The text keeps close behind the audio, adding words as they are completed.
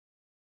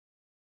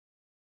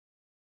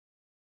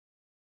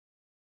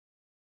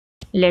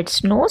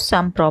Let's know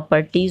some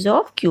properties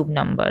of cube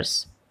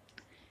numbers.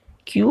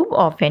 Cube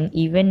of an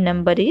even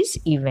number is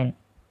even.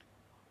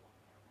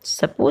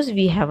 Suppose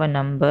we have a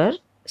number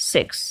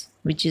 6,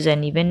 which is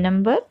an even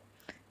number,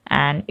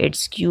 and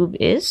its cube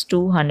is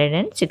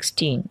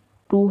 216.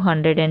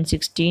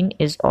 216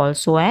 is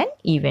also an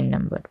even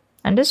number.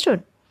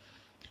 Understood?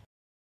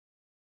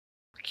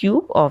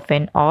 Cube of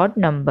an odd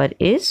number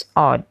is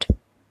odd.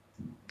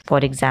 For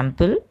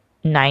example,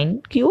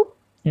 9 cube.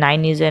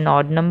 9 is an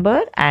odd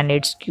number and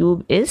its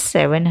cube is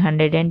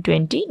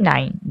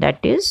 729.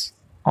 That is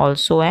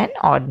also an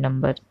odd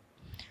number.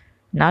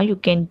 Now you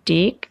can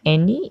take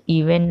any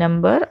even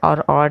number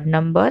or odd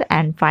number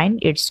and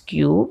find its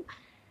cube.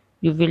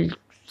 You will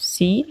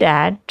see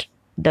that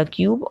the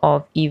cube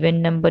of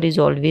even number is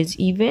always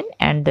even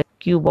and the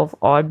cube of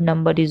odd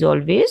number is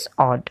always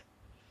odd.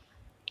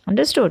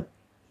 Understood?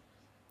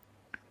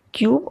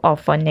 Cube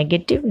of a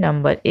negative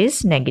number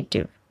is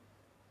negative.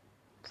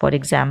 For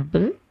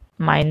example,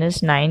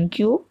 minus 9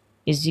 cube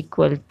is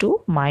equal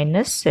to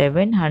minus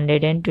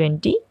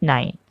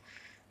 729.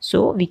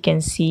 So we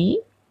can see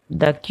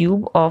the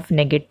cube of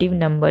negative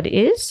number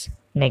is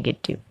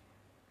negative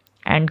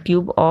and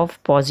cube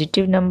of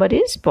positive number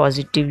is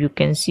positive. You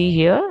can see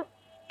here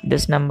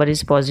this number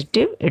is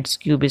positive, its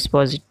cube is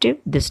positive.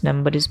 This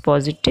number is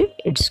positive,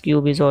 its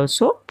cube is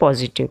also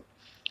positive.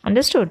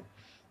 Understood?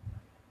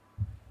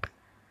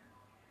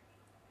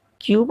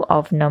 Cube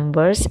of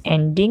numbers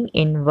ending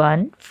in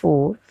 1,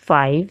 4,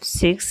 5,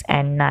 6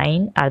 and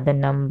 9 are the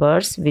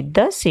numbers with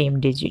the same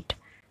digit.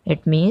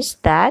 It means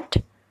that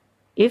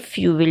if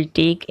you will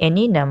take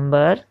any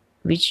number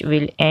which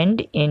will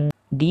end in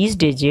these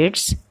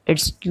digits,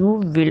 its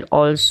cube will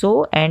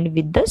also end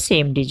with the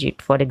same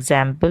digit. For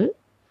example,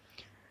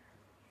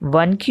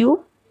 1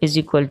 cube is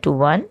equal to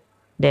 1,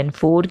 then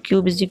 4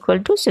 cube is equal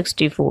to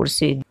 64.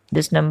 See,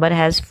 this number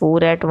has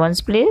 4 at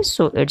ones place,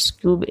 so its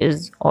cube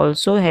is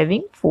also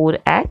having 4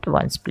 at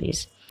ones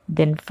place.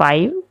 Then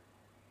 5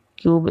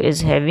 cube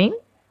is having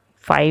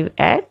 5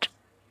 at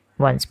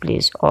ones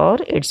place, or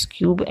its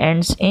cube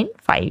ends in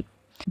 5.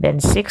 Then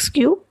 6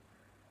 cube,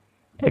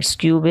 its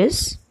cube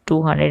is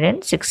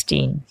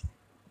 216,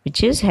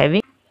 which is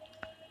having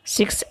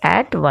 6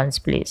 at ones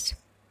place.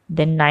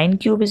 Then 9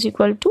 cube is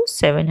equal to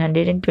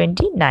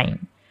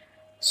 729.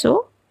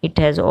 So it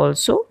has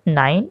also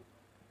 9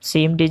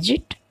 same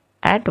digit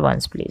at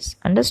ones place.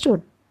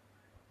 Understood?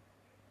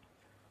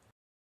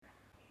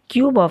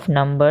 Cube of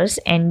numbers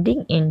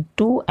ending in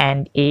 2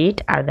 and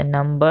 8 are the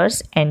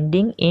numbers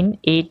ending in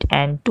 8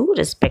 and 2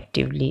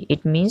 respectively.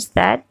 It means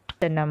that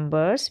the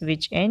numbers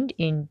which end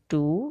in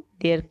 2,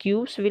 their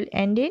cubes will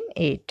end in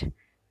 8,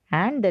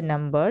 and the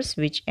numbers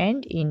which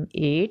end in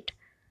 8,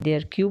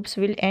 their cubes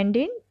will end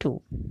in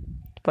 2.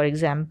 For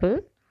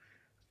example,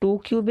 2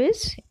 cube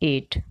is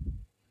 8.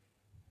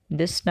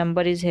 This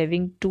number is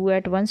having 2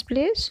 at ones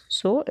place,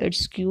 so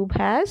its cube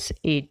has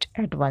 8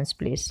 at ones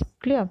place.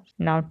 Clear?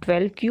 Now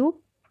 12 cube,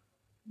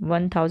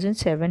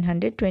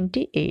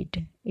 1728.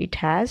 It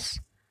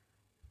has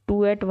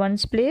 2 at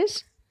ones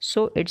place,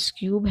 so its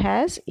cube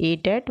has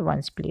 8 at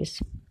ones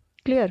place.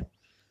 Clear?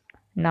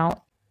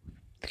 Now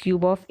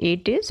cube of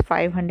 8 is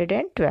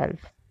 512.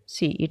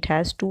 See, it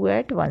has 2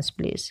 at ones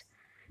place.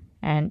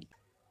 And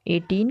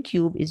 18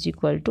 cube is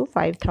equal to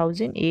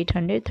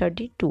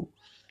 5832.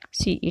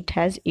 See, it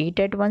has 8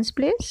 at ones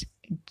place,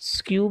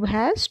 its cube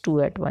has 2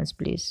 at ones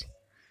place.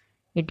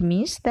 It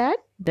means that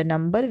the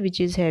number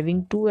which is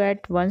having 2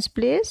 at ones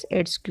place,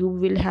 its cube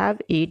will have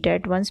 8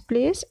 at ones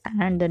place,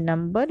 and the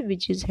number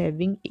which is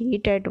having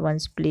 8 at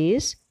ones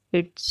place,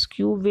 its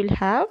cube will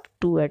have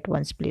 2 at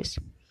ones place.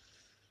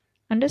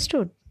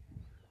 Understood?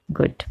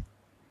 Good.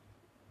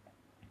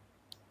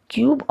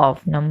 Cube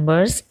of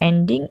numbers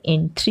ending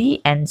in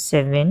 3 and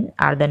 7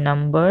 are the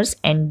numbers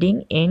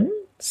ending in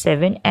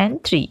 7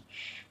 and 3.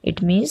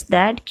 It means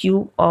that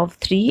cube of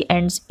 3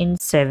 ends in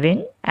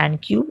 7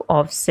 and cube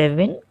of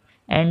 7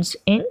 ends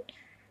in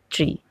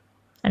 3.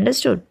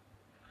 Understood?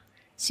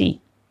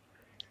 See,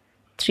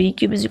 3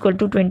 cube is equal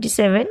to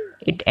 27.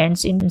 It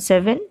ends in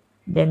 7.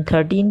 Then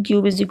 13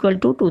 cube is equal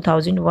to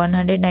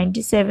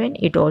 2197.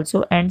 It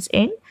also ends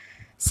in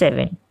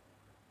 7.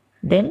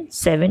 Then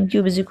 7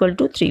 cube is equal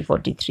to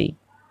 343.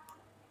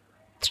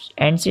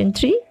 Ends in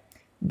 3.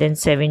 Then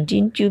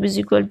 17 cube is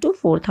equal to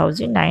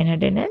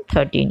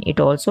 4913. It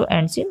also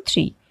ends in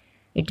 3.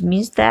 It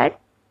means that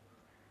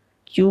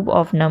cube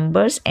of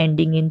numbers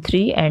ending in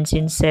 3 ends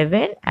in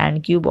 7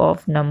 and cube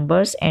of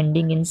numbers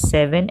ending in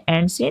 7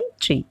 ends in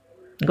 3.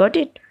 Got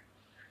it?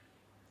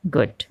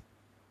 Good.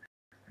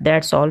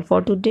 That's all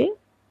for today.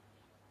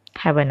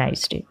 Have a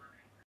nice day.